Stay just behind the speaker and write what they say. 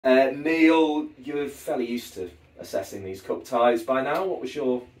Neil, you're fairly used to assessing these cup ties by now. What was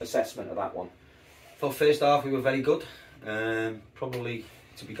your assessment of that one? For first half, we were very good. Probably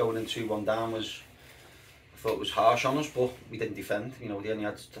to be going in 2-1 down was, I thought it was harsh on us, but we didn't defend. You know, we only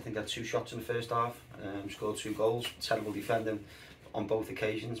had, I think, had 2 shots in the first half. Scored 2 goals. Terrible defending on both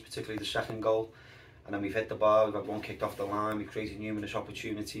occasions, particularly the second goal. And then we've hit the bar. We've had 1 kicked off the line. We created numerous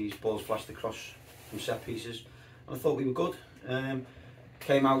opportunities. Balls flashed across from set pieces, and I thought we were good.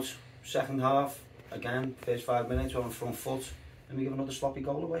 Came out second half again. First 5 minutes, we're on the front foot, and we give another sloppy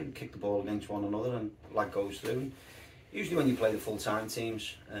goal away. We kick the ball against one another, and lag goes through. And usually, when you play the full-time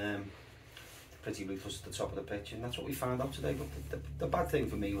teams, pretty ruthless at the top of the pitch, and that's what we found out today. But the bad thing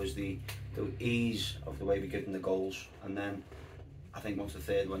for me was the ease of the way we given the goals, and then I think once the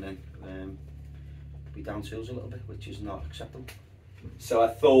third went in, we down tools a little bit, which is not acceptable. So I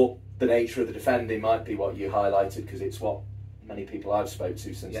thought the nature of the defending might be what you highlighted, because it's what many people I've spoke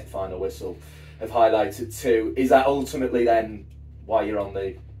to since the final whistle have highlighted too. Is that ultimately then why you're on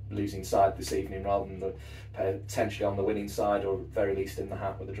the losing side this evening rather than potentially on the winning side, or very least in the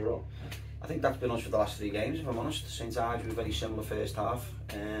hat with a draw? I think that's been us for the last 3 games, if I'm honest. St Ives were very similar first half,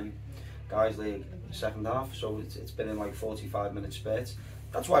 Guys League second half, so it's been in like 45-minute spurts.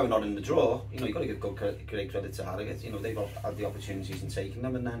 That's why we're not in the draw. You know, you've got to give great credit to Harrogate. You know, they've had the opportunities and taken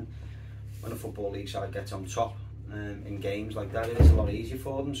them, and then when a Football League side gets on top in games like that, it is a lot easier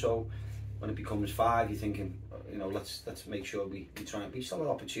for them. So when it becomes 5, you're thinking, you know, let's make sure we try and, we still have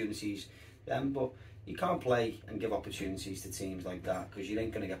opportunities then, but you can't play and give opportunities to teams like that, because you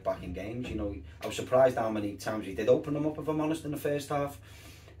ain't going to get back in games. You know, I was surprised how many times we did open them up, if I'm honest, in the first half.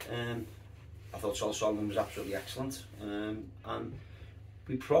 I thought Solomon was absolutely excellent, and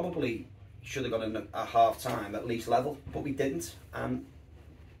we probably should have got in at half time at least level, but we didn't, and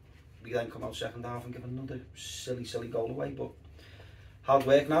we then come out second half and give another silly goal away. But hard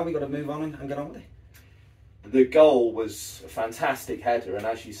work now, we've got to move on and get on with it. The goal was a fantastic header, and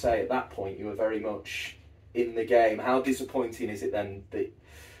as you say, at that point you were very much in the game. How disappointing is it then that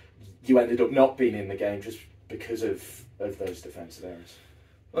you ended up not being in the game just because of those defensive errors?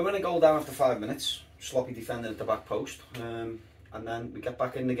 We went a goal down after 5 minutes, sloppy defending at the back post, and then we get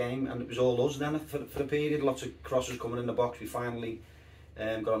back in the game, and it was all us then for the period. Lots of crosses coming in the box. We finally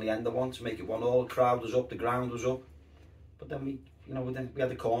got on the end of one to make it 1-1. The crowd was up, the ground was up, but then we had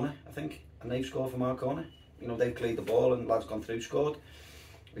the corner, I think, and they've scored from our corner. You know, they've cleared the ball and lads gone through, scored.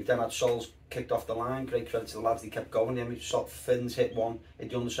 We've then had Sols kicked off the line. Great credit to the lads, they kept going. Then we saw Finn's hit one,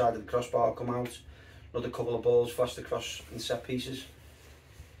 hit the underside of the crossbar, come out. Another couple of balls flashed across in set pieces.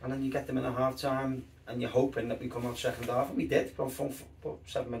 And then you get them in a half time, and you're hoping that we come out second half, and we did. From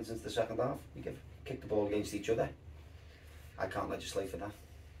 7 minutes into the second half, we kicked the ball against each other. I can't legislate for that.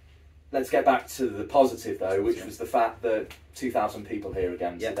 Let's get back to the positive though, which was the fact that 2,000 people here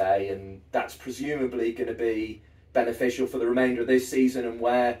again today, and that's presumably going to be beneficial for the remainder of this season, and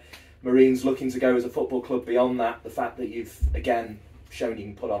where Marine's looking to go as a football club beyond that. The fact that you've again shown you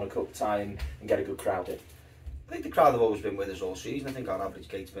can put on a cup tie and get a good crowd in. I think the crowd have always been with us all season. I think our average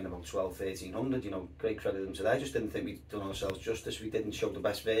gate's been about 1,200-1,300. You know, great credit to them today. I just didn't think we'd done ourselves justice. We didn't show the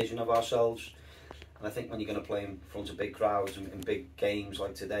best version of ourselves. And I think when you're going to play in front of big crowds and in big games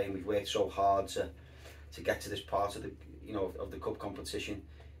like today, and we've worked so hard to get to this part of the of the cup competition,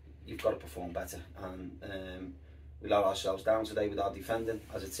 you've got to perform better. And we let ourselves down today with our defending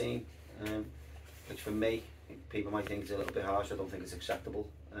as a team, which for me, people might think is a little bit harsh. I don't think it's acceptable.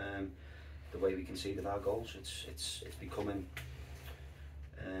 The way we conceded our goals, it's becoming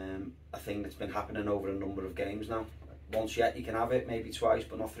a thing that's been happening over a number of games now. Once yet you can have it, maybe twice,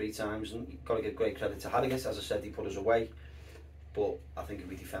 but not 3 times. And you've got to give great credit to Harrogate. As I said, they put us away, but I think if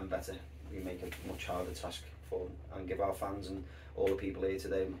we defend better, we make a much harder task for them, and give our fans and all the people here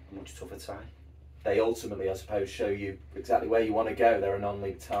today a much tougher tie. They ultimately, I suppose, show you exactly where you want to go. They're a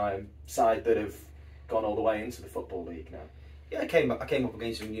non-league side that have gone all the way into the Football League now. Yeah, I came up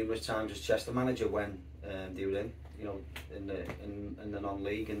against them numerous times as Chester manager when they were in the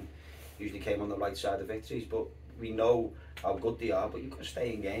non-league, and usually came on the right side of victories. But we know how good they are. But you've got to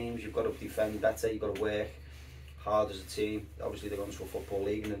stay in games. You've got to defend better. You've got to work hard as a team. Obviously, they're going to a Football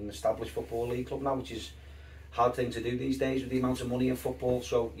League and an established Football League club now, which is a hard thing to do these days with the amount of money in football.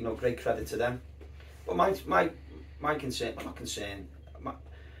 So great credit to them. But my concern, I'm not concerned.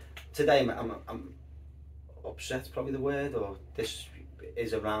 Today, I'm upset, probably the word, or this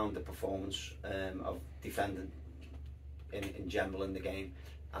is around the performance of defending in general in the game,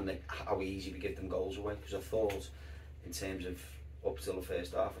 and how easy we give them goals away. Because I thought, in terms of up till the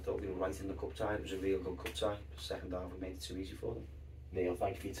first half, I thought we were right in the cup tie. It was a real good cup tie. The second half, we made it too easy for them. Neil,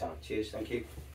 thank you for your time. Cheers, thank you.